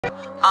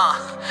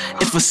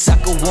If a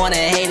sucker wanna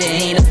hate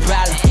it, ain't a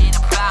problem.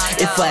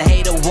 If a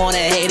hater wanna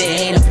hate it,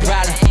 ain't a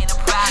problem.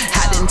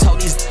 I done told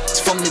these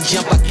from the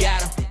jump, I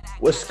got 'em.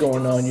 What's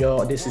going on,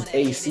 y'all? This is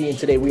AC, and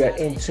today we are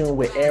in tune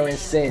with Aaron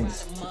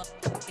Synz.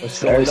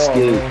 What's going on,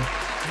 man?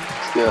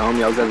 It's good,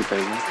 homie. How's everything,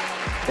 man?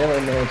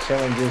 Chilling, man.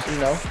 Chilling,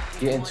 just,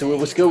 get into it.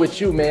 What's good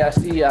with you, man? I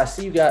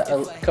see you got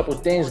a couple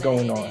things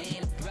going on.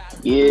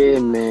 Yeah,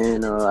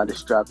 man. I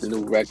just dropped a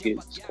new record.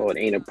 It's called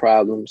Ain't a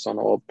Problem. It's on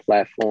all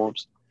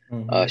platforms.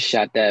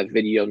 Shot that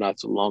video not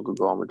too long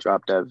ago. I'm gonna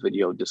drop that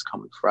video this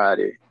coming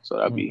Friday. So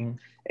that'll be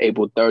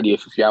April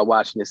 30th. If y'all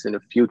watching this in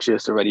the future,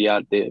 it's already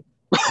out there.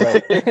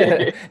 Right.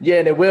 Yeah,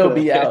 and it will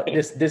be out.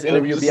 This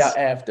interview will be out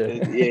after.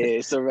 Yeah,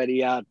 it's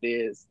already out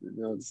there.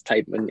 Just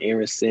type in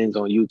Aaron Synz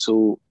on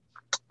YouTube.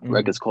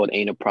 Record's called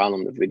Ain't a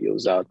Problem. The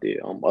video's out there.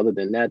 Other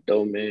than that,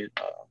 though, man,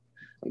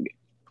 I'm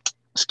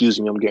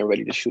getting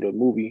ready to shoot a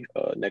movie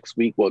next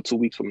week. Well, 2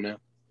 weeks from now,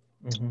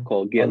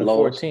 called Get on the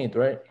Lost. 14th,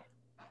 right?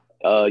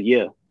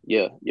 Yep.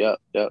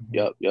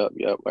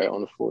 Right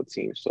on the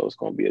 14th. So it's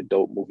gonna be a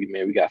dope movie,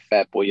 man. We got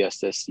Fatboy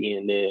SSC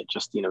in there,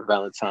 Justina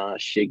Valentine,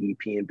 Shiggy,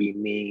 P&B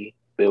Me,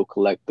 Bill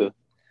Collector.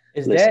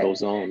 List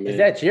goes on, man. Is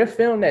that your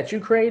film that you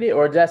created,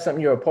 or is that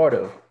something you're a part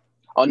of?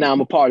 Oh, no,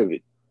 I'm a part of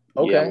it.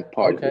 Okay. Yeah, I'm a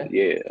part of it.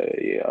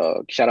 Yeah.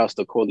 Shout outs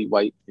to Corley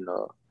White and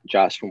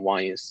Josh from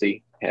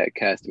YNC had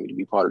casted me to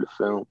be part of the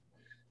film.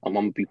 I'm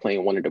gonna be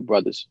playing one of the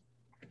brothers,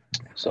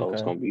 so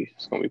it's gonna be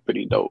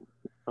pretty dope.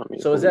 I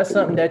mean, so is that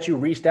something that you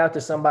reached out to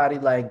somebody,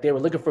 like they were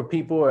looking for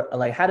people, or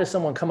like how did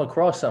someone come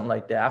across something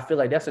like that? I feel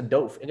like that's a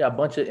dope. It got a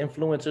bunch of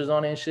influencers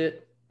on it and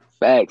shit.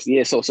 Facts,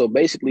 yeah. So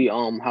basically,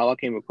 how I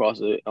came across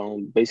it,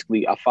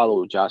 basically I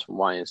followed Josh from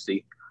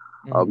YNC.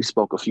 We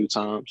spoke a few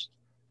times,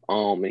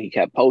 and he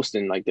kept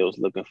posting like they was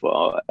looking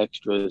for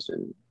extras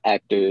and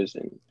actors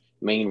and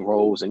main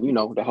roles and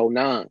the whole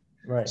nine.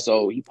 Right.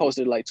 So he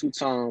posted like 2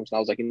 times. And I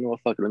was like, you know what,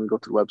 fuck it, let me go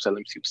to the website. Let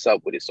me see what's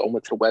up with it. So I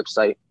went to the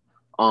website.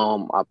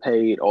 I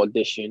paid,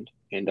 auditioned,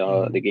 and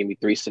they gave me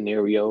 3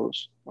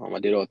 scenarios. I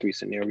did all 3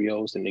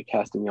 scenarios, and they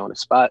casted me on the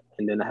spot.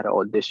 And then I had to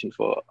audition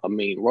for a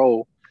main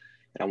role,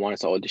 and I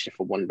wanted to audition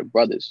for one of the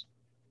brothers.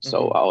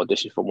 So I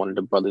auditioned for one of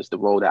the brothers, the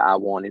role that I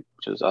wanted,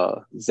 which was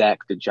Ac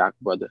DaGawd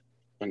brother,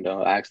 and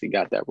I actually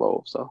got that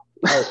role. So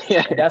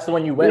yeah, that's the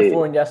one you went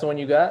for, and that's the one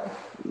you got.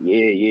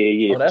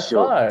 Yeah. Oh, that's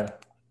fire.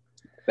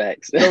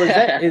 Facts. So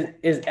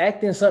is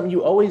acting something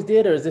you always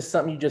did, or is this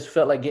something you just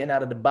felt like getting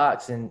out of the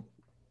box? And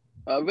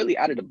really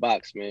out of the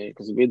box, man,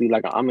 because really,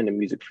 like, I'm in the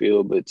music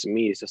field, but to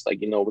me, it's just like,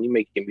 when you're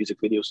making music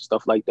videos and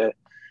stuff like that,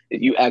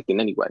 you acting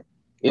anyway.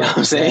 You know what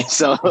I'm saying?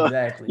 So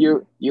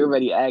you're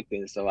already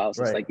acting. So I was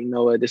just like, you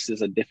know what, this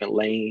is a different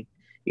lane.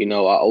 I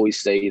always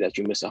say that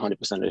you miss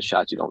 100% of the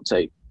shots you don't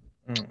take.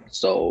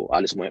 So I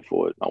just went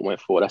for it.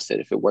 I said,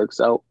 if it works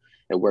out,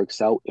 it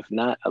works out. If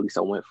not, at least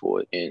I went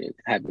for it, and it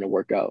happened to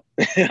work out.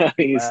 Wow,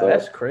 so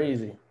that's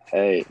crazy.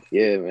 Hey,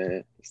 yeah,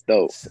 man, it's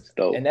dope.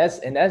 And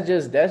that's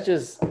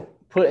just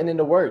putting in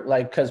the work,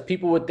 like, because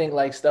people would think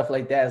like stuff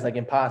like that is like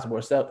impossible,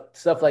 or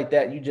stuff like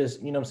that you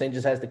just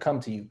just has to come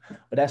to you,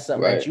 but that's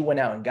something that you went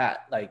out and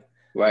got, like.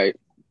 Right,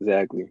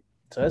 exactly.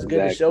 So it's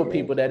good to show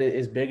people that it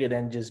is bigger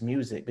than just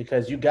music,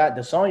 because you got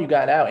the song you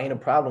got out, Ain't a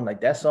Problem.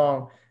 Like, that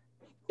song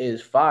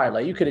is fire.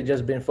 Like, you could have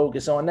just been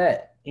focused on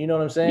that. You know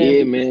what I'm saying?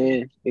 Yeah,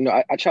 man.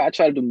 I try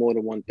to do more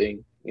than one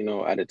thing,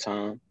 at a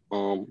time.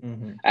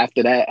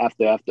 After that,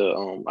 after I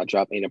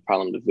dropped Ain't a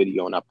Problem, the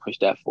video, and I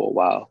pushed that for a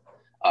while.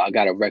 I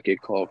got a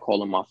record called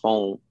Calling My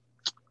Phone,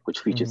 which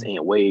features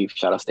Ant Wave.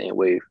 Shout out to Ant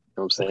Wave. You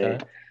know what I'm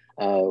saying?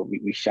 Okay.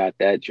 We shot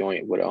that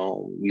joint with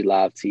We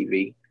Live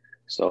TV.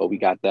 So we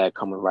got that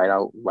coming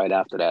right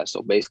after that.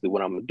 So basically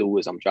what I'm going to do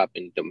is I'm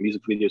dropping the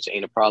music video to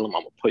Ain't a Problem.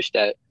 I'm going to push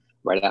that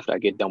right after I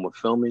get done with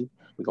filming.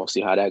 We're going to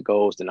see how that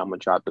goes. Then I'm going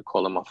to drop the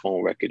Calling My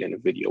Phone record in the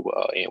video with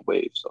Ant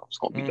Wave. So it's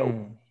going to be dope.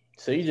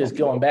 So you just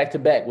going back to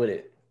back with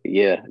it?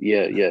 Yeah.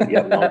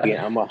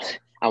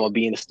 I'm gonna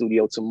be in the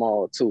studio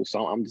tomorrow too,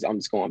 so I'm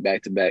just going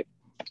back to back,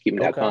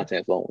 keeping that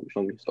content flowing. You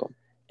feel me? So.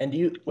 And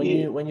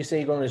when you say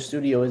you're going to the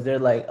studio, is there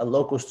like a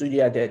local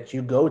studio that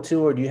you go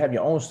to, or do you have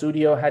your own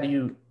studio? How do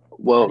you?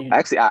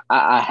 Actually,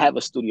 I have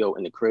a studio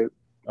in the crib.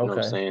 You know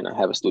what I'm saying? I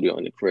have a studio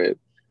in the crib,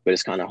 but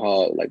it's kind of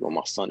hard, like with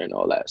my son and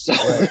all that. So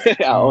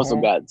I also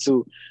got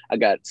two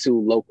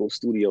local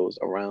studios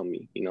around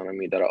me, you know what I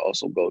mean, that I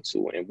also go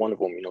to. And one of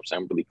them,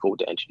 I'm really cool with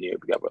the engineer.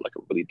 We got like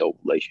a really dope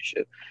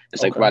relationship.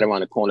 It's like right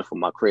around the corner from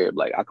my crib.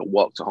 Like, I can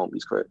walk to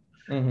homie's crib.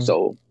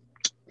 So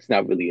it's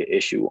not really an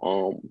issue.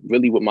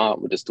 Really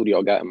with the studio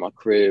I got in my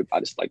crib, I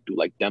just like do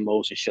like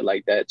demos and shit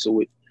like that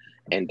to it.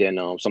 And then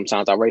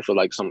sometimes I write for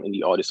like some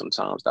indie artists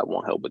sometimes that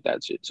want help with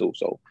that shit too.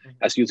 So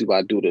that's usually what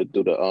I do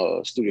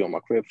the studio in my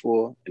crib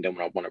for. And then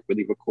when I want to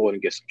really record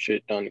and get some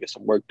shit done, get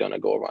some work done, I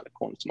go around the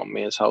corner to my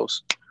man's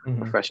house,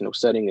 professional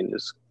setting, and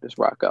just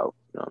rock out.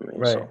 You know what I mean?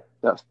 Right.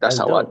 So that's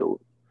how dope. I do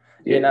it.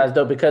 Yeah, no, it's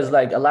dope, because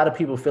like a lot of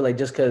people feel like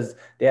just because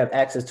they have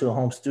access to a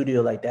home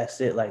studio, like that's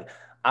it. Like,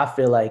 I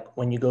feel like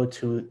when you go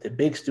to the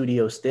big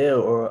studio still,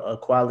 or a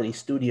quality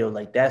studio,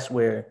 like that's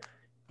where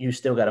you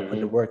still got to put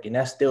the work in.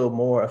 That's still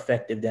more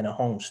effective than a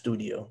home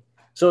studio.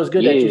 So it's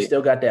good that you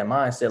still got that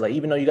mindset. Like,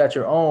 even though you got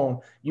your own,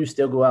 you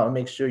still go out and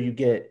make sure you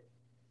get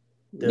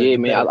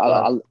man.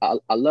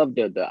 I love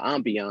the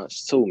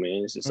ambiance too,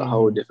 man. It's just a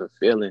whole different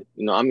feeling.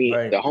 You know, I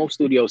mean, the home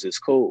studios is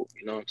cool.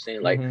 You know what I'm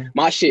saying? Like,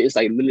 my shit is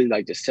like literally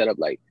like just set up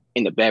like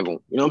in the bedroom.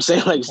 You know what I'm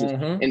saying? Like, just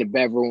in the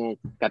bedroom,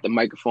 got the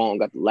microphone,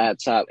 got the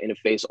laptop,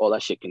 interface, all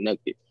that shit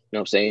connected. You know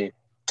what I'm saying?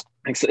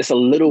 It's a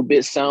little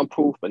bit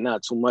soundproof, but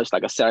not too much.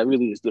 Like I said, I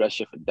really just do that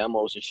shit for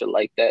demos and shit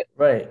like that.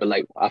 Right. But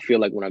like, I feel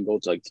like when I go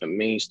to like to the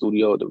main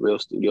studio, the real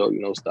studio, you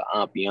know, it's the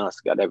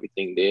ambiance, got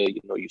everything there. You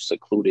know, you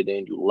secluded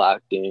in, you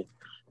locked in,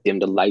 dim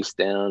the lights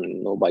down,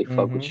 and nobody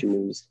fuck with you.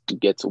 And you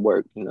get to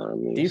work. You know what I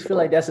mean? Do you feel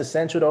like that's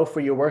essential though for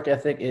your work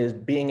ethic, is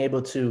being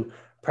able to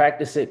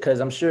practice it? Because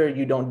I'm sure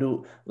you don't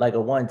do like a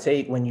one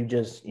take when you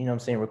just, you know what I'm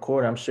saying,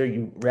 record. I'm sure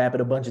you rap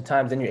it a bunch of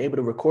times, and you're able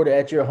to record it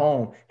at your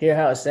home, hear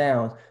how it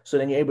sounds, so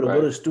then you're able to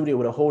go to the studio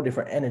with a whole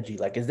different energy.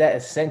 Like, is that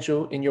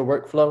essential in your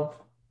workflow?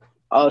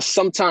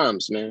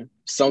 Sometimes, man.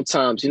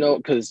 Sometimes, you know,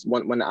 because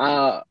when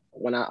I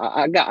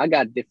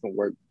got different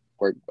work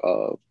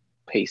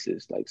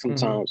paces. Like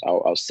sometimes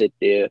I'll sit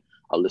there,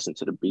 I'll listen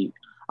to the beat,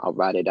 I'll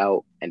write it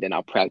out, and then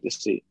I'll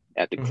practice it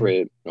at the crib.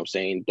 You know what I'm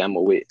saying?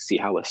 Demo it, see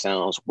how it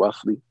sounds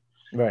roughly.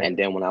 Right. And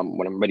then when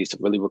I'm ready to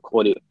really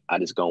record it, I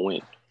just go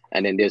in.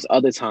 And then there's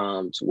other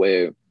times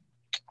where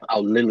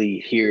I'll literally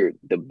hear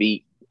the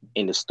beat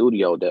in the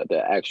studio,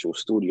 the actual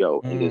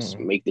studio, and just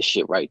make the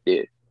shit right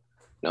there.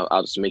 You know,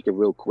 I'll just make it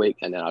real quick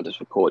and then I'll just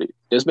record it.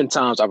 There's been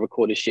times I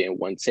recorded shit in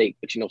one take,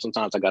 but you know,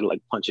 sometimes I gotta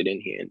like punch it in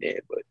here and there.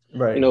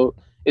 But you know,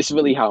 it's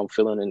really how I'm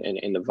feeling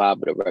and the vibe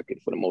of the record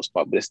for the most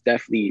part. But it's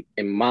definitely,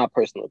 in my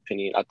personal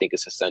opinion, I think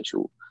it's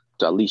essential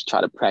to at least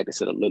try to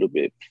practice it a little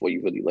bit before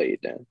you really lay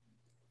it down.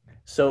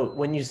 So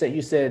when you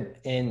said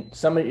in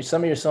some of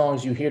your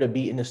songs you hear the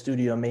beat in the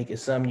studio and make it,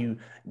 some you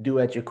do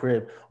at your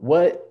crib.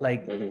 What,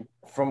 like,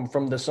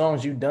 from the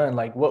songs you've done,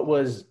 like, what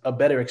was a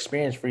better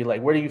experience for you?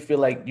 Like, where do you feel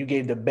like you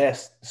gave the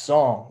best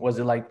song? Was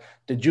it like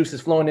the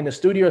juices flowing in the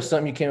studio, or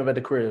something you came up at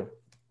the crib?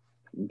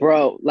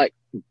 Bro, like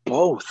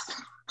both,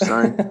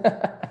 son.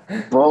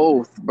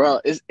 Both,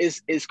 bro.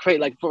 It's crazy.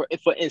 Like for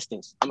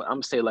instance, I'm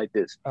gonna say it like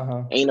this.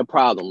 Ain't a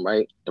Problem,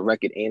 right? The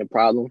record Ain't a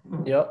Problem.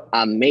 Yep.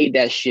 I made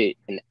that shit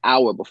an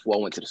hour before I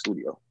went to the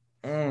studio.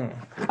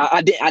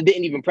 I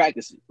didn't even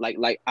practice it.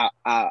 Like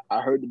I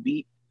heard the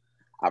beat,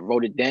 I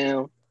wrote it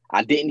down.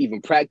 I didn't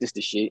even practice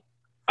the shit.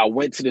 I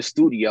went to the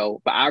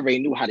studio, but I already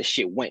knew how the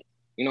shit went.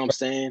 You know what I'm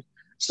saying?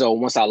 So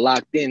once I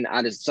locked in,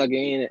 I just stuck it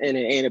in and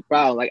it ain't a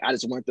problem. Like, I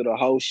just went through the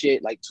whole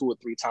shit like 2 or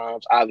 3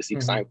 times, obviously,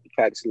 because I ain't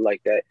practiced it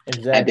like that.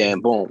 Exactly. And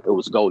then boom, it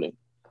was golden.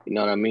 You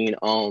know what I mean?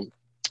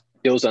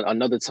 There was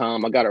another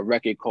time I got a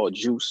record called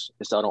Juice.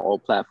 It's out on all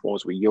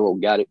platforms where Euro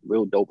got it.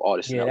 Real dope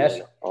artist. Yeah,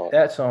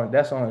 that song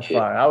is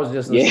fire. I was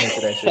just listening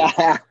to that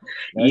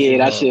shit.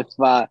 That shit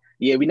fire.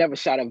 Yeah, we never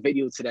shot a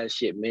video to that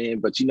shit, man.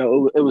 But you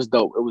know, it was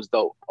dope. It was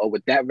dope.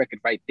 With that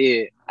record right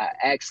there, I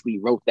actually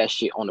wrote that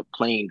shit on the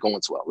plane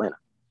going to Atlanta.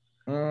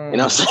 You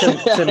know what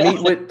I'm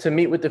saying? to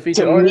meet with the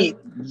featured artist?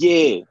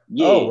 Yeah.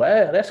 Oh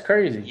wow, that's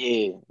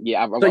crazy.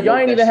 Yeah. So y'all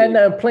ain't even had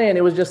nothing planned.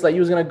 It was just like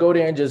you was gonna go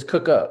there and just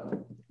cook up.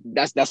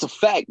 That's a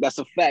fact. That's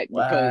a fact.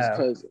 Wow.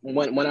 Because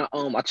when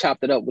I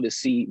chopped it up with the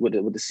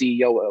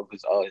CEO of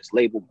his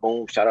label,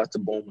 Boom. Shout out to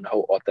Boom and the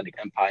whole Authentic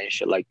Empire and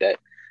shit like that.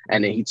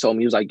 And then he told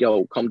me, he was like,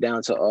 "Yo, come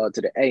down to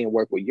the A and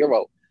work with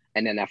Euro."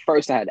 And then at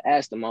first I had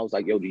asked him, I was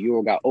like, "Yo, do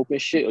Euro got open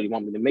shit, or do you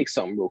want me to make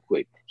something real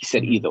quick?" He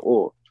said either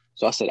or.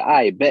 So I said,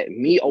 I bet.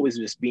 Me always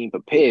just being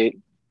prepared.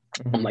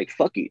 I'm like,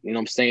 fuck it. You know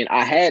what I'm saying?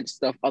 I had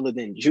stuff other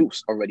than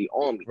Juice already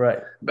on me. Right.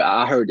 But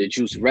I heard the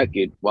Juice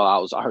record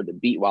I heard the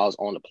beat while I was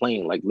on the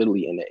plane, like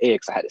literally in the air,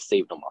 because I had it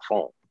saved on my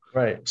phone.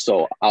 Right.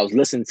 So I was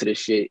listening to this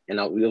shit, and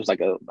it was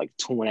like a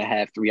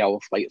 2.5, 3 hour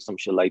flight or some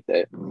shit like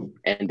that.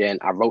 And then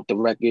I wrote the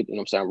record, you know what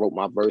I'm saying? I wrote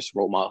my verse,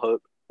 wrote my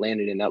hook,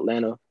 landed in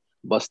Atlanta,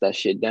 bust that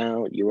shit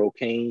down. Euro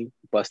came,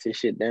 bust his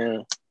shit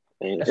down.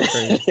 That's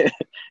crazy.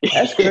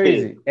 That's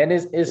crazy. And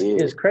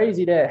it's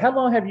crazy that how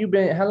long have you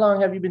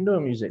been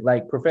doing music,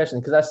 like, professionally?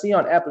 Because I see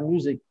on Apple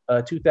Music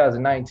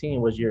 2019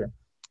 was your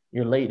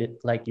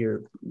latest, like,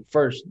 your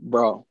first.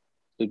 Bro,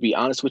 to be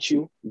honest with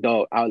you,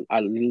 dog, I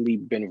literally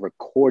been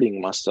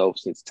recording myself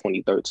since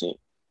 2013.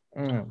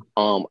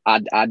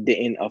 I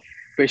didn't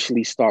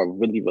officially start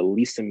really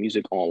releasing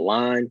music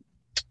online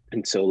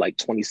until like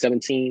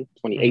 2017,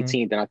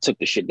 2018. Then I took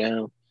the shit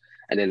down.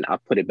 And then I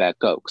put it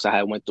back up because I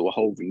had went through a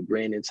whole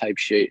rebranding type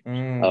shit.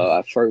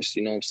 At first,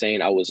 you know what I'm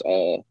saying? I was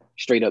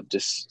straight up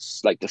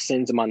just like the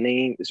Synz in my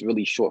name is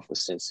really short for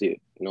sincere.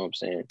 You know what I'm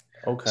saying?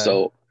 Okay.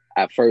 So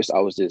at first I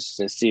was just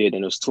sincere. Then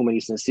there was too many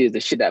sinceres.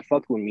 The shit that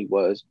fucked with me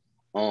was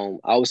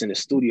I was in the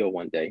studio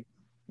one day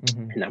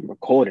and I'm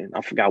recording. I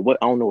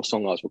don't know what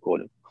song I was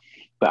recording,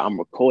 but I'm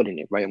recording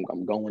it, right?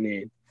 I'm going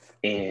in,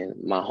 and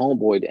my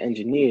homeboy, the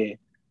engineer,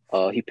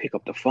 he picked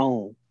up the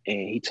phone.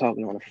 And he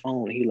talking on the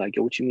phone. And he like,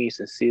 "Yo, what you mean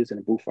Syncere's in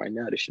the booth right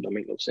now? This shit don't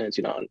make no sense."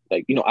 You know,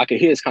 like, you know, I could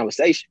hear his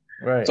conversation.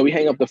 Right. So we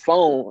hang up the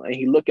phone and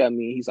he look at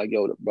me. He's like,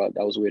 "Yo, bro,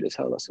 that was weird as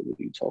hell." I said, "What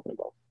are you talking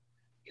about?"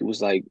 He was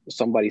like,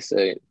 somebody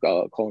said,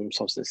 calling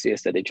himself sincere,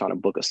 said they're trying to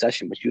book a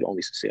session, but you're the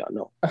only sincere I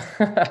know.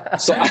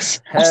 So I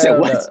said,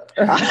 what?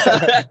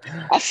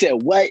 I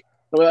said, what?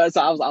 Well, so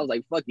I was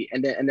like, fuck it.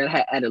 And then I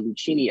had added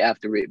Lucchini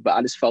after it. But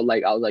I just felt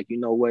like, I was like, you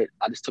know what?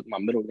 I just took my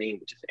middle name,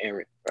 which is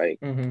Aaron, right?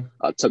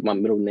 I took my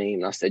middle name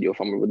and I said, yo, if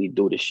I'm gonna really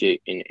do this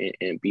shit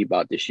and be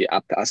about this shit,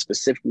 I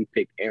specifically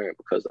picked Aaron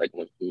because like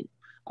when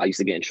I used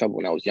to get in trouble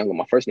when I was younger,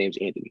 my first name's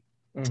Anthony.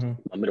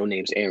 My middle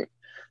name's Aaron.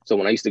 So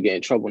when I used to get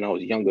in trouble when I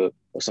was younger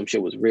or some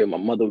shit was real, my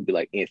mother would be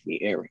like,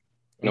 Anthony Aaron.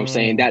 You know what I'm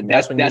saying?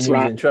 That's when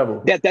I in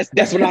trouble.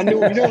 That's when I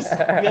knew, you know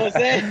what I'm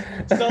saying?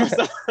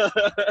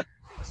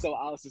 So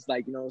I was just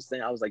like, you know what I'm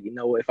saying? I was like, you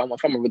know what, if I'm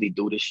gonna really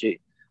do this shit,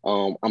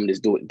 I'm gonna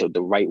just do it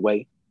the right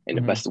way and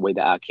the best way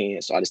that I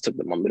can. So I just took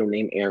my middle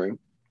name Aaron.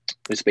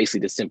 It's basically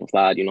just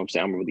simplified, you know what I'm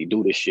saying? I'm gonna really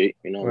do this shit,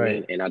 you know what I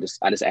mean? And I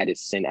just added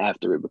Sin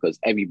after it because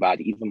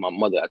everybody, even my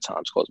mother at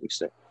times calls me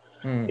Sin.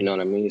 You know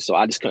what I mean? So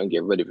I just couldn't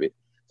get rid of it.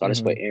 So I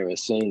just put Aaron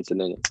Synz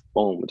and then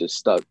boom, it just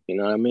stuck. You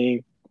know what I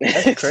mean?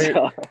 That's crazy.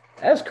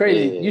 That's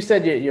crazy. Yeah. You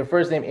said your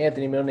first name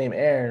Anthony, middle name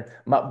Aaron.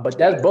 But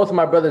that's both of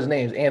my brothers'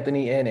 names,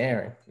 Anthony and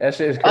Aaron. That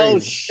shit is crazy. Oh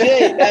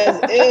shit,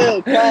 that's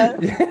ill, cuz.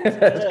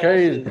 That's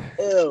crazy. That's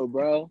ill,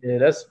 bro. Yeah,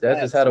 that's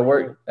just how the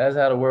work. That's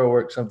how the world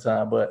works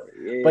sometimes. But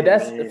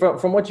that's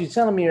from what you're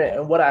telling me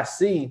and what I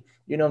see.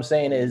 You know what I'm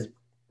saying is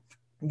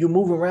you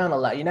move around a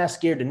lot. You're not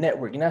scared to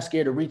network. You're not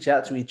scared to reach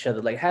out to each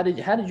other. Like how did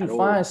you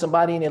find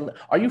somebody in Atlanta?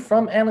 Are you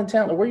from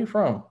Allentown or where are you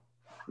from?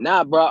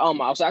 Nah, bro. I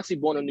was actually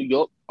born in New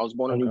York. I was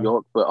born in New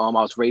York, but I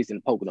was raised in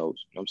the Poconos. You know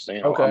what I'm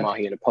saying? Okay. I'm out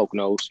here in the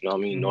Poconos. You know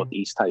what I mean?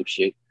 Northeast type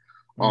shit.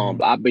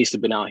 But I've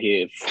basically been out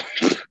here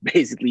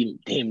basically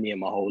damn near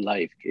my whole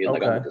life. Kid.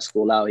 Like I went to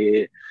school out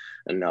here,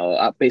 and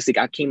I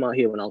came out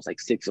here when I was like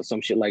 6 or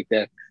some shit like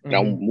that. And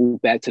I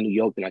moved back to New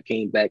York, and I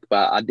came back,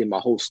 but I did my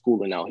whole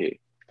schooling out here.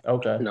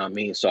 Okay. You know what I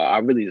mean? So I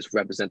really just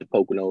represent the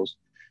Poconos.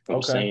 You know what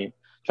I'm saying?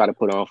 Try to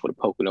put on for the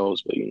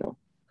Poconos, but you know.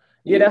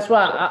 Yeah, that's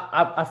why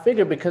I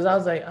figured because I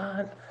was like,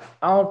 I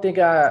don't think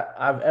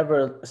I've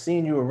ever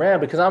seen you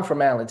around because I'm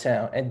from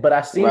Allentown, but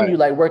I seen you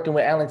like working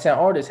with Allentown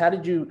artists. How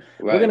did you?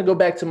 We're gonna go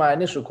back to my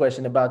initial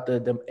question about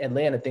the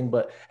Atlanta thing,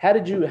 but how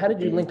did you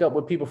link up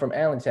with people from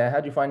Allentown? How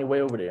did you find your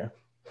way over there?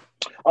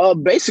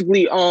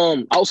 Basically,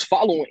 I was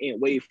following Ant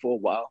Wave for a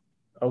while.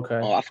 Okay.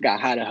 I forgot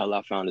how the hell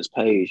I found his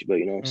page, but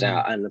you know what I'm saying.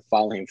 I ended up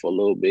following him for a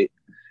little bit,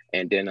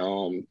 and then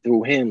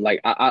through him, like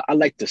I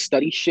like to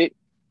study shit.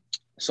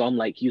 So I'm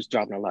like, he was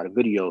dropping a lot of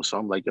videos. So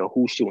I'm like, yo,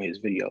 who's shooting his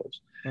videos?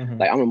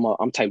 Like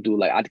I'm type dude,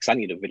 like I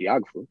need a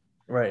videographer.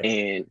 Right.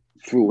 And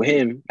through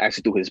him,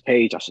 actually through his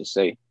page, I should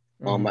say,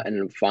 I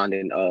ended up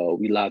finding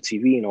We Live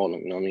TV and all of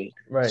them, you know what I mean?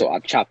 Right. So I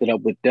chopped it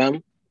up with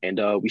them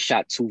and we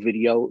shot 2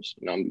 videos.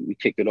 You know, we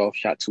kicked it off,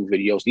 shot 2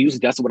 videos. Usually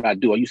that's what I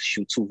do. I used to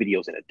shoot 2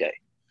 videos in a day.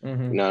 You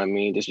know what I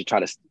mean? Just to try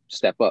to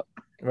step up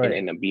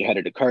and be ahead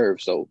of the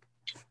curve. So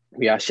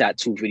I shot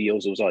 2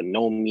 videos. It was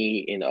Know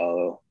Me and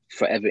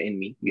Forever in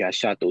Me. I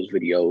shot those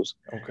videos.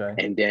 Okay.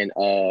 And then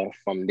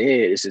from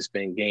there, it's just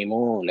been game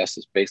on. That's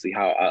just basically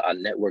how I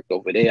networked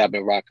over there. I've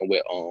been rocking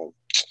with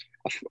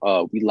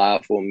We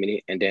Live for a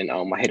minute, and then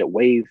I hit a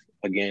Wave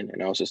again,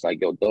 and I was just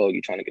like, yo, dog,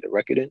 you trying to get a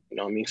record in? You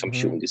know what I mean? So I'm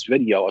shooting this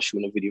video. I was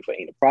shooting a video for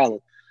Ain't a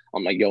Problem.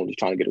 I'm like, yo, I'm just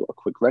trying to get a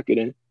quick record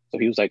in. So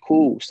he was like,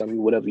 cool, send me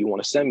whatever you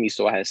want to send me.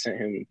 So I had sent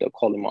him the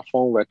Calling My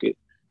Phone record.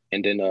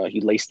 And then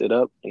he laced it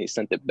up and he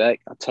sent it back.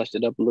 I touched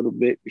it up a little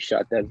bit. We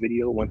shot that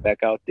video, went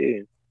back out there.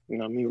 And, you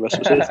know what I mean? Rest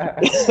was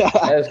history.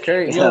 That's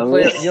crazy.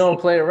 You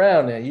don't play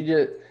around there. You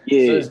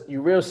just so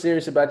you're real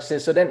serious about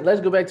yourself. So then let's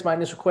go back to my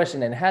initial question.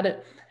 Then how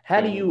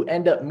do you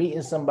end up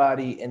meeting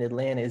somebody in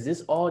Atlanta? Is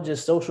this all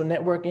just social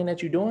networking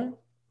that you're doing?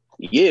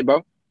 Yeah,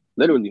 bro.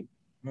 Literally.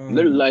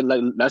 Literally,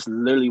 like that's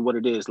literally what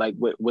it is. Like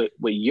with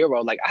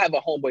Euro, like I have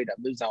a homeboy that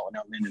lives out in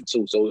Atlanta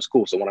too, so it's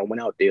cool. So when I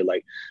went out there,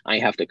 like I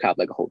ain't have to cop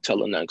like a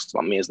hotel or nothing because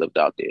my man's lived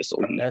out there, so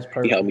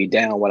he held me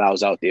down while I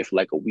was out there for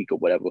like a week or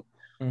whatever.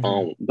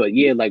 But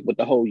yeah, like with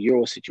the whole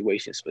Euro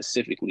situation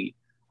specifically,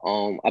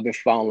 I've been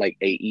following like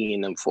AE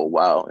and them for a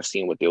while and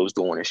seeing what they was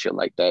doing and shit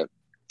like that,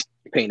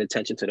 paying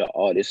attention to the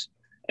artists,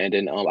 and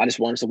then I just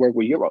wanted to work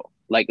with Euro.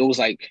 Like it was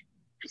like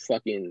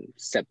fucking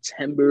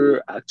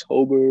September,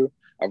 October,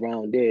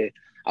 around there.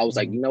 I was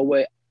like, you know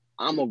what?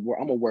 I'm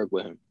gonna work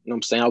with him. You know what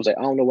I'm saying? I was like,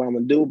 I don't know what I'm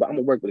gonna do, but I'm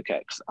gonna work with the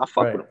cat. I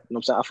fuck with him. You know what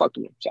I'm saying? I fucked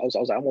with him. So I was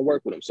like, I'm gonna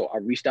work with him. So I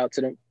reached out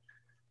to them,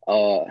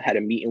 had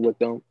a meeting with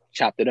them,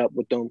 chopped it up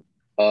with them.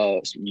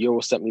 Euro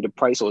sent me the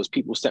price, or his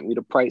people sent me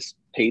the price,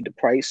 paid the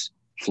price,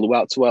 flew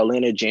out to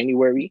Atlanta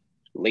January,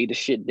 laid the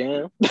shit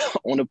down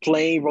on a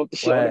plane, wrote the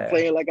shit on the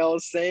plane like I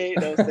was saying. You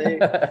know what I'm saying?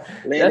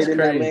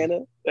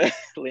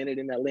 Landed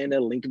in Atlanta,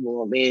 linked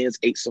with my mans,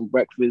 ate some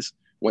breakfast.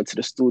 Went to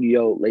the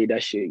studio, laid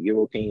that shit.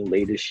 Euro came,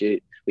 laid this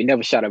shit. We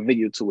never shot a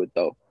video to it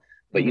though.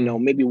 But you know,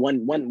 maybe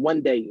one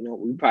day, you know,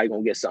 we probably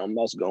gonna get something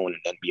else going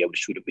and then be able to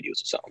shoot a video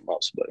to something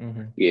else. But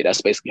yeah,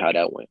 that's basically how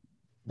that went.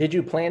 Did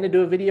you plan to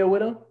do a video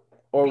with him?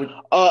 Or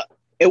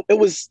it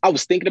was, I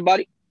was thinking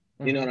about it.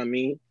 You know what I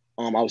mean?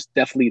 I was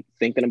definitely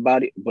thinking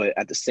about it, but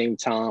at the same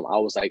time, I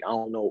was like, I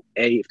don't know,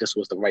 A, if this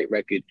was the right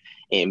record,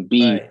 and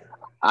B,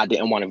 I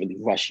didn't want to really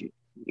rush it.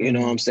 You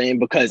know what I'm saying?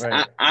 Because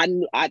I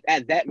knew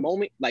at that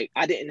moment, like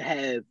I didn't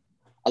have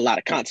a lot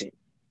of content.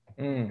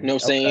 You know what I'm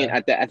saying?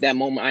 At that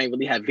moment, I ain't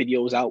really had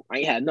videos out. I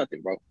ain't had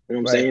nothing, bro. You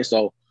know what I'm saying?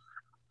 So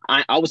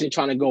I wasn't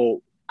trying to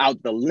go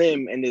out the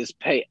limb and just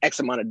pay X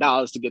amount of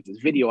dollars to get this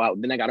video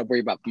out. Then I got to worry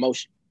about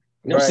promotion.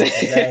 You know what I'm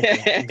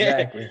saying?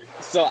 Exactly.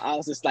 So I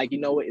was just like, you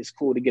know what? It's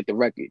cool to get the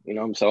record. You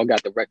know what I'm saying? So I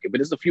got the record. But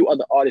there's a few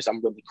other artists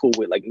I'm really cool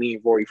with. Like me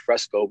and Rory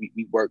Fresco,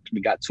 we worked. We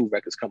got 2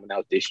 records coming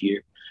out this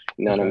year.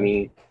 You know what I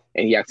mean?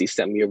 And he actually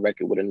sent me a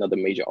record with another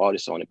major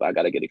artist on it, but I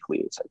got to get it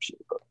cleared type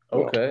shit.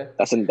 But,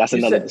 that's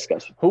another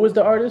discussion. Who was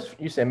the artist?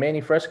 You said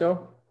Manny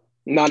Fresco?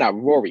 No,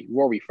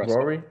 Rory Fresco.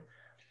 Rory?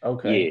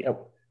 Okay. Yeah.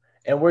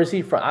 And where's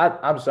he from?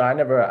 I'm sorry,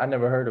 I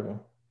never heard of him.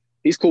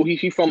 He's cool.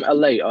 He from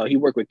LA. He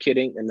worked with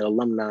Kidding and the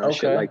alumni and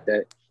shit like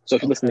that. So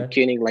if you listen to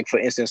Kidding, like for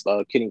instance,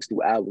 Kidding's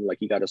new album, like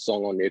he got a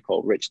song on there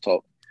called Rich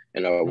Talk,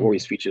 and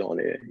Rory's featured on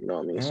there. You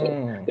know what I mean?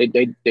 So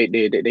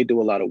they do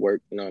a lot of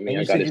work. You know what I mean?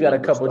 And you said you got a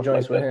couple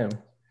joints with him.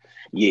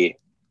 Yeah.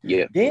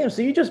 Damn.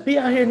 So you just be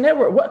out here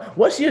network.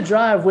 What's your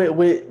drive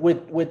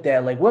with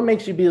that? Like, what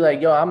makes you be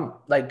like, yo, I'm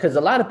like, because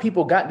a lot of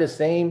people got the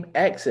same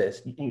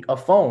access, a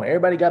phone.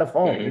 Everybody got a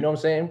phone. You know what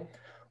I'm saying?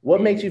 What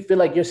makes you feel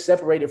like you're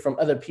separated from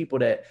other people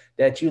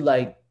that you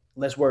like?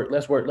 Let's work.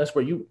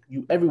 You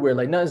everywhere.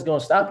 Like nothing's gonna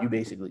stop you,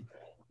 basically.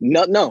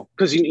 No,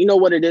 because you know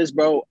what it is,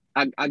 bro.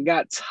 I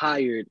got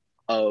tired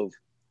of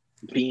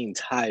being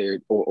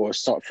tired or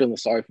feeling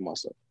sorry for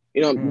myself.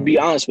 You know, be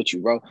honest with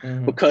you, bro,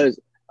 because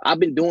I've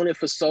been doing it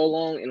for so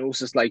long, and it was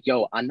just like,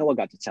 yo, I know I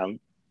got the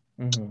talent.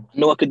 I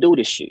know I could do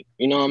this shit.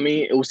 You know what I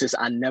mean? It was just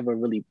I never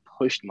really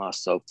pushed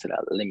myself to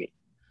that limit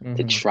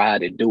to try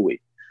to do it.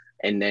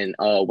 And then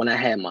when I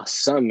had my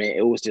son, man,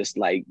 it was just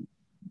like,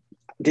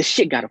 this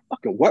shit gotta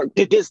fucking work.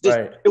 It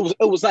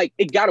was like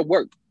it gotta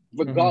work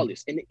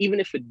regardless. And even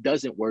if it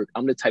doesn't work,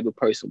 I'm the type of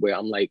person where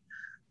I'm like,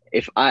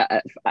 if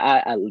I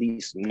at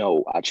least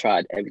know I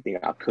tried everything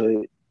I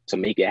could to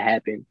make it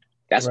happen,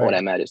 that's all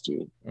that matters to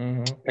me.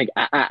 Like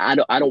I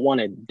don't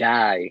want to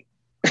die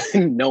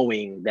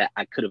knowing that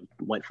I could have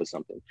went for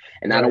something.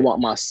 And I don't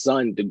want my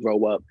son to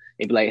grow up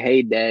and be like,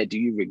 hey dad, do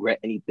you regret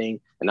anything?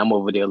 And I'm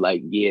over there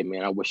like, yeah,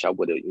 man, I wish I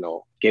would have,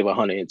 gave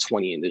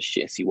 120 in this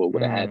shit and see what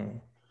would have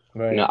happened.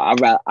 Right.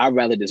 I'd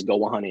rather just go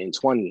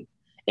 120.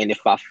 And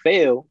if I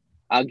fail,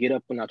 I'll get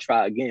up and I'll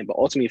try again. But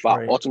ultimately, if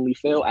I ultimately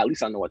fail, at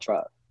least I know I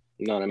tried.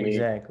 You know what I mean?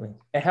 Exactly.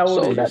 And how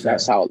old is your son?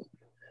 That's how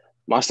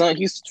my son,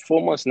 he's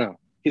 4 months now.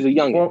 He's a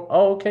youngin'.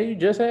 Oh, okay. You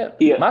just had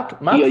my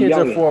kids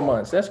are 4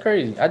 months. That's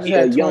crazy. I just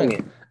had a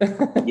youngin'.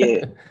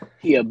 Yeah,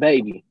 he a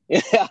baby.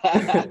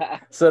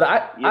 So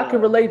I can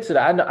relate to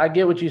that. I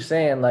get what you're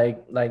saying.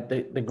 Like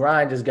the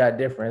grind just got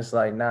different. It's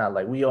like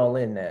like we all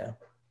in now.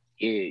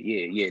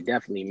 Yeah,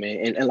 definitely,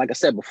 man. And like I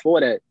said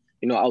before that,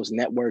 I was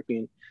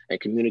networking and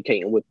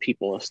communicating with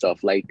people and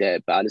stuff like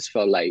that. But I just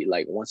felt like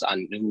once I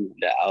knew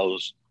that I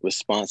was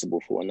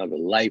responsible for another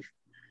life,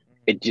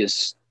 it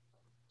just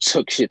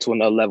took shit to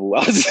another level. I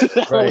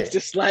was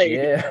just like,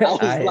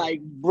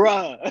 like,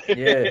 bruh.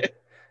 Yeah.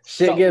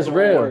 Shit gets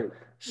real.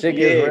 Shit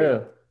gets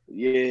real.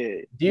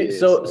 Yeah.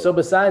 So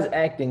besides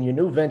acting, your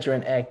new venture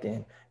in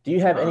acting, do you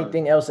have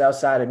anything else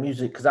outside of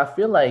music? Because I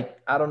feel like,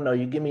 I don't know,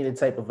 you give me the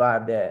type of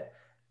vibe that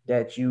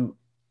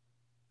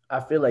I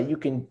feel like you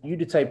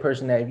the type of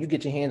person that if you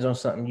get your hands on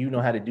something, you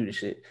know how to do the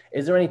shit.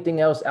 Is there anything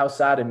else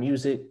outside of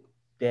music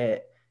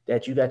that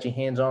you got your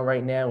hands on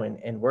right now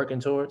and working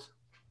towards?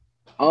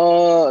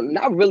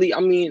 Not really.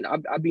 I mean,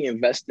 I be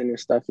investing in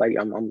stuff. Like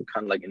I'm kind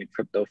of like in the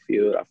crypto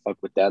field. I fuck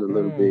with that a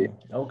little bit.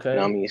 Okay.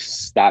 I mean,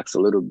 stocks a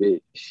little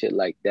bit, shit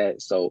like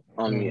that. So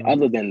I mean,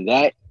 other than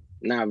that,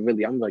 not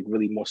really. I'm like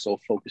really more so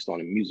focused on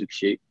the music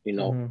shit.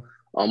 I'm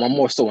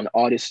more so an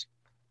artist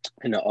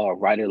and a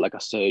writer. Like I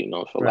said,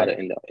 if a lot of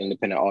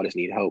independent artists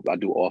need help, I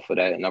do offer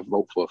that, and I've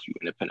wrote for a few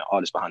independent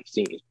artists behind the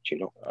scenes.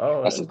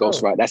 But that's his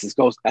ghostwriter. That's his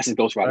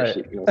ghostwriter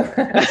shit.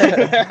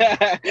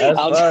 That's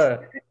fine.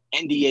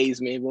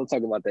 NDAs, man. We'll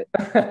talk about that.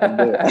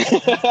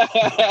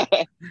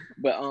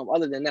 But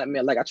other than that,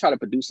 man, like I try to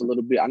produce a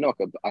little bit. I know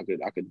I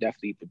could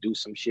definitely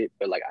produce some shit,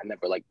 but like I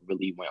never like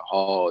really went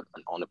hard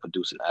on the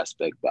producing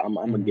aspect. But I'm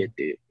gonna get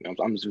there.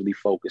 I'm just really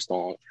focused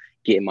on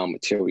getting my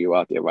material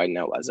out there right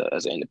now as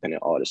an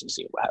independent artist and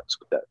seeing what happens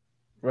with that.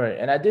 Right,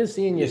 and I did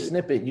see in your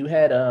snippet you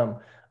had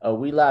a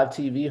We Live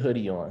TV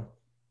hoodie on.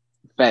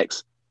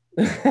 Facts.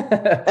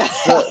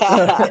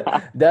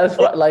 That's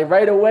like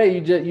right away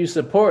you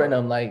supporting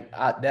them, like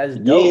that's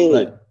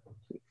dope.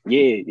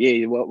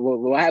 Yeah.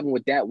 What happened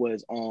with that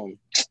was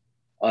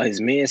his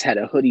man's had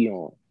a hoodie on. You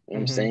know what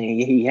I'm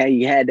saying?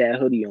 He had that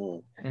hoodie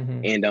on,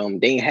 and they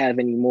didn't have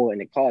any more in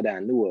the car that I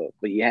knew of,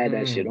 but he had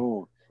that shit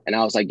on. And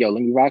I was like, yo,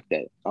 let me rock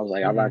that. I was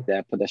like, I rock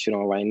that, put that shit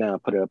on right now,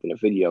 put it up in the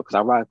video, because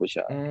I rock with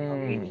y'all. You know what I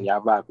mean? And y'all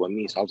rock with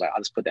me. So I was like,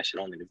 I'll just put that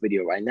shit on in the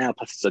video right now,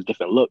 plus it's a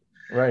different look.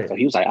 Right. So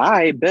he was like, all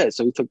right, bet.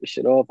 So we took the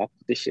shit off. I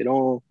put this shit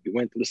on. We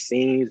went through the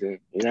scenes, and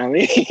you know what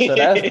I mean? So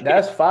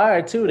that's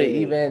fire too, to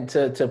even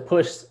to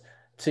push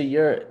to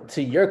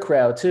your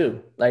crowd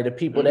too. Like the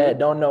people that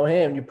don't know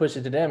him, you push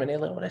it to them and they're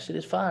like, oh, that shit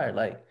is fire.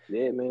 Like,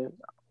 yeah, man.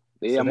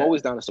 Yeah, so I'm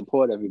always down to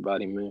support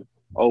everybody, man.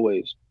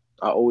 Always.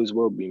 I always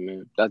will be,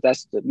 man.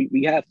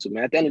 We have to,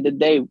 man. At the end of the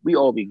day, we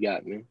all we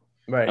got, man.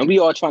 Right. And we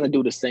all trying to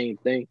do the same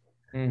thing.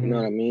 You know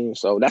what I mean?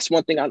 So that's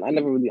one thing I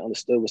never really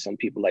understood with some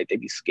people. Like, they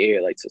be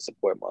scared, like, to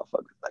support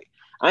motherfuckers. Like,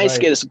 I ain't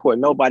scared to support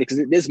nobody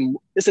because there's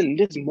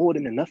more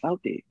than enough out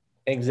there.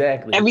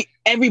 Exactly.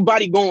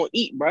 Everybody gonna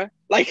eat, bro.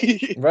 Like,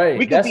 right.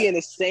 We could be in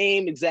the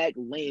same exact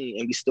lane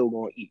and we still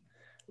gonna eat.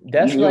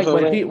 That's like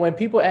when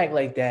people act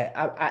like that.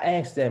 I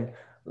ask them,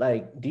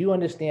 like, do you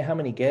understand how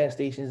many gas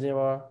stations there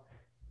are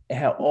and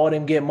how all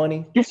them get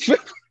money?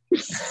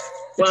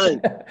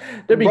 Fun.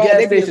 There be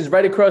gas stations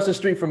right across the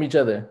street from each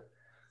other.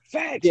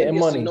 Facts. Getting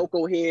money.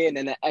 Sunoco here and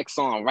then an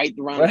Exxon right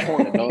around the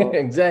corner, dog.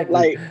 Exactly.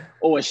 Like,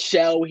 or a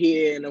Shell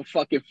here and a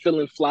fucking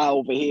filling fly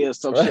over here,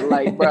 some shit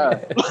like, bro.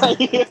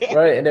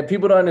 Right. And then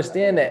people don't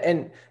understand that.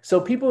 And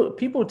so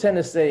people tend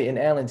to say in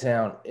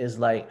Allentown is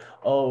like,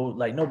 oh,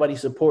 like nobody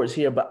supports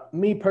here. But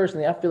me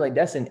personally, I feel like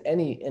that's in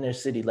any inner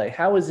city. Like,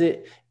 how is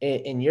it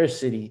in your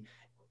city?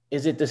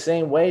 Is it the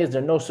same way?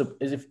 Do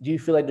you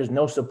feel like there's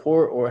no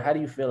support, or how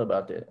do you feel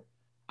about that?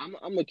 I'm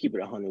gonna keep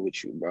it 100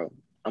 with you, bro.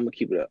 I'm gonna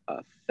keep it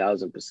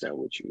 1,000%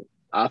 with you.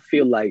 I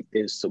feel like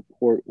there's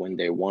support when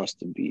there wants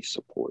to be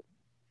support.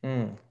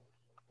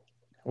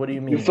 What do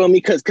you mean? You feel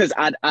me? Because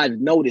I've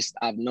noticed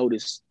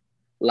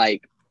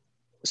like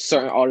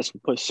certain artists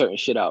will push certain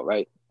shit out,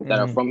 right? That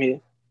are from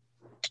here.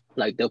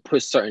 Like, they'll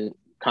push certain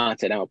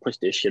content out, push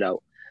their shit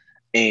out,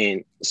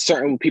 and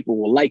certain people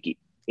will like it.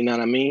 You know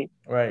what I mean?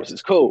 Right. Which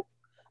is cool.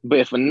 But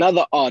if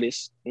another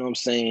artist, you know what I'm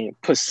saying,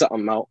 puts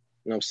something out,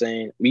 you know what I'm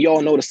saying? We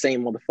all know the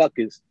same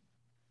motherfuckers.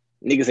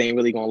 Niggas ain't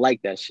really gonna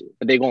like that shit,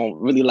 but they gonna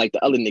really like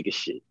the other nigga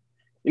shit.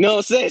 You know what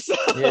I'm saying? So,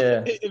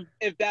 yeah.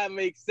 if that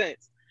makes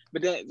sense.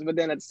 But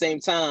then at the same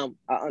time,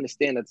 I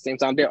understand at the same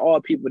time, there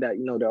are people that,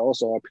 you know, there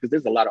also are, because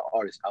there's a lot of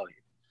artists out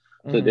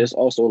here. So there's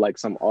also like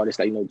some artists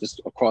that, you know,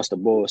 just across the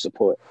board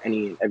support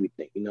any and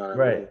everything. You know what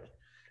I mean?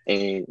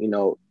 And, you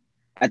know,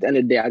 at the end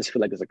of the day, I just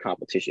feel like it's a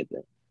competition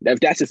thing. If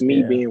that's just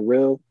me being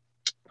real,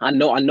 I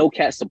know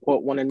cats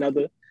support one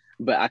another,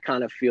 but I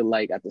kind of feel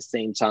like at the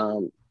same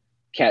time,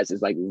 cats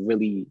is like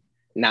really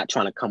not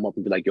trying to come up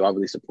and be like, yo, I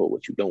really support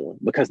what you're doing,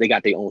 because they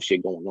got their own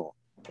shit going on.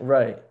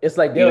 Right. It's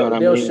like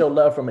they'll show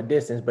love from a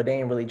distance, but they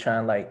ain't really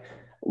trying, like,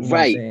 because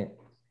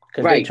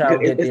they trying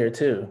to get there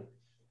too.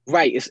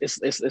 Right.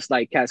 It's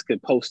like cats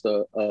could post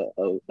a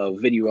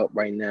video up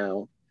right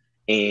now,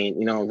 and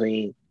you know what I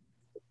mean,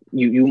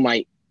 you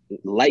might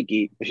like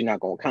it, but you're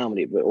not gonna comment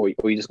it, or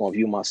you're just gonna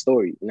view my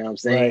story. You know what I'm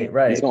saying?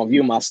 Right. You're just gonna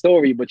view my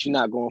story, but you're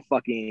not gonna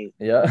fucking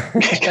you're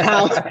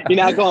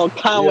not gonna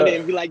comment it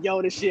and be like,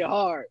 yo, this shit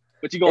hard.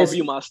 But you're gonna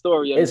view my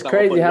story. It's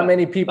crazy how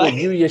many people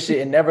view your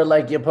shit and never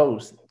like your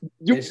post.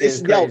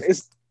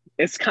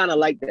 It's kind of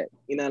like that.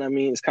 You know what I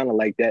mean? It's kind of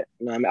like that.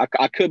 You know what I mean?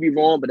 I could be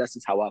wrong, but that's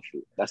just how I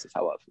feel.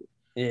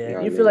 Yeah. You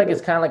know you feel like it's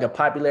kind of like a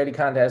popularity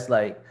contest,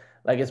 like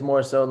it's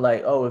more so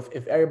like, oh,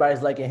 if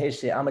everybody's liking his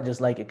shit, I'm gonna just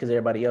like it because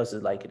everybody else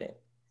is liking it.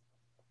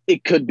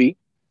 It could be.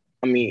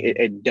 I mean,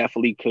 it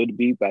definitely could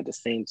be, but at the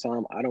same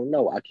time, I don't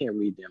know. I can't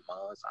read their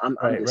minds. I'm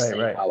just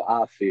saying how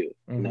I feel.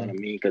 You know what I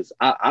mean? Because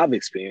I've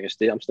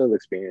experienced it. I'm still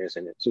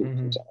experiencing it too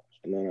sometimes.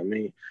 You know what I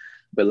mean?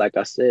 But like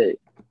I said,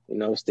 you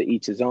know, it's to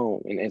each his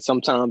own. And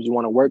sometimes you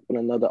want to work with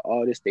another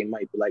artist, they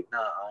might be like, nah,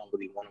 I don't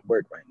really want to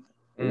work right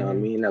now. You know what I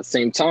mean? At the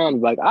same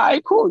time, like, all